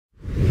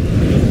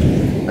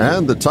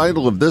And the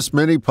title of this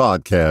mini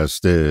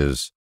podcast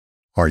is,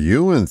 Are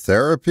You in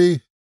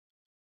Therapy?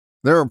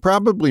 There are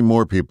probably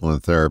more people in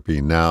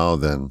therapy now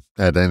than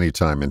at any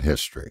time in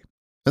history.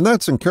 And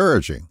that's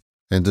encouraging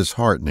and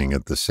disheartening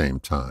at the same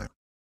time.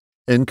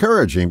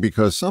 Encouraging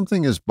because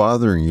something is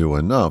bothering you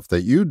enough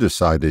that you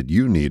decided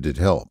you needed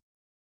help.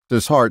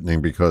 Disheartening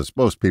because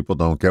most people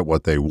don't get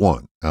what they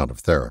want out of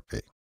therapy.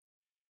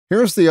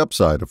 Here's the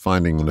upside of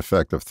finding an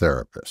effective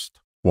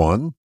therapist.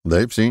 1,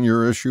 they've seen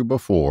your issue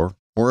before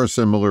or a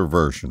similar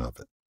version of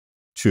it.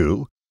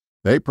 2,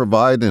 they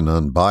provide an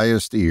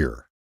unbiased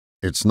ear.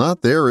 It's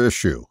not their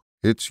issue,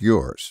 it's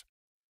yours.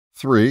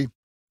 3,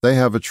 they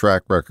have a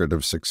track record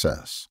of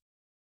success.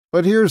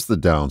 But here's the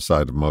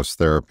downside of most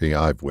therapy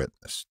I've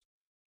witnessed.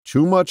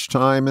 Too much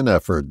time and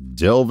effort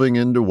delving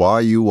into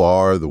why you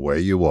are the way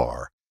you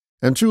are,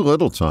 and too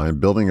little time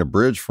building a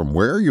bridge from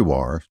where you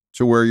are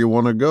to where you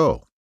want to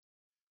go.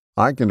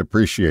 I can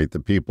appreciate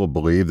that people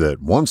believe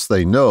that once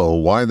they know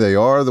why they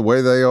are the way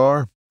they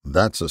are,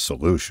 that's a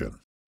solution.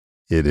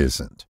 It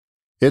isn't.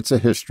 It's a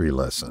history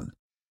lesson.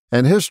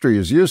 And history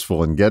is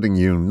useful in getting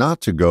you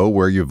not to go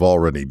where you've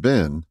already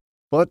been,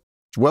 but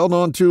dwelled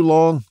on too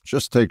long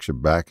just takes you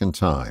back in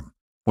time,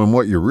 when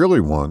what you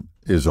really want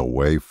is a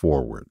way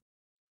forward.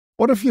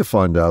 What if you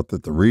find out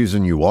that the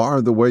reason you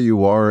are the way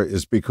you are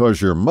is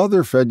because your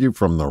mother fed you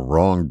from the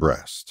wrong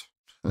breast?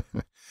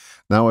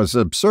 Now, as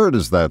absurd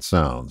as that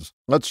sounds,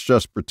 let's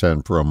just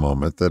pretend for a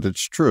moment that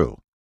it's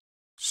true.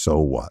 So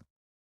what?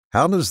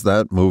 How does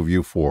that move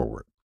you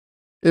forward?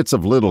 It's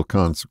of little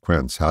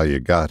consequence how you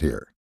got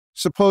here.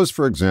 Suppose,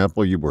 for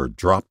example, you were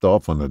dropped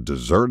off on a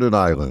deserted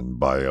island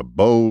by a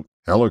boat,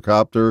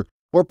 helicopter,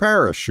 or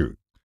parachute.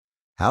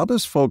 How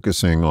does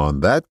focusing on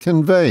that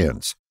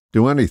conveyance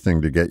do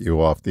anything to get you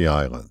off the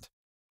island?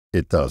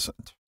 It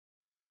doesn't.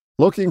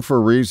 Looking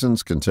for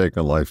reasons can take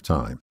a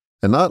lifetime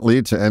and not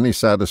lead to any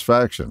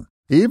satisfaction,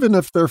 even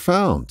if they're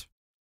found.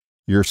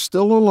 You're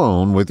still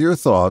alone with your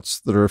thoughts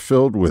that are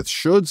filled with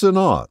shoulds and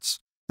oughts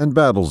and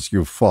battles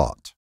you've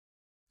fought.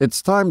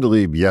 It's time to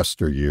leave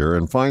yesteryear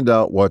and find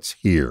out what's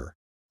here,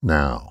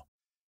 now.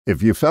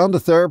 If you found a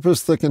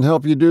therapist that can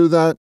help you do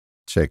that,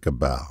 take a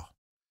bow.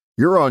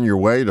 You're on your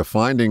way to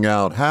finding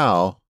out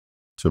how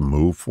to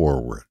move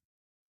forward.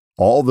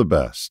 All the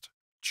best,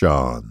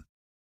 John.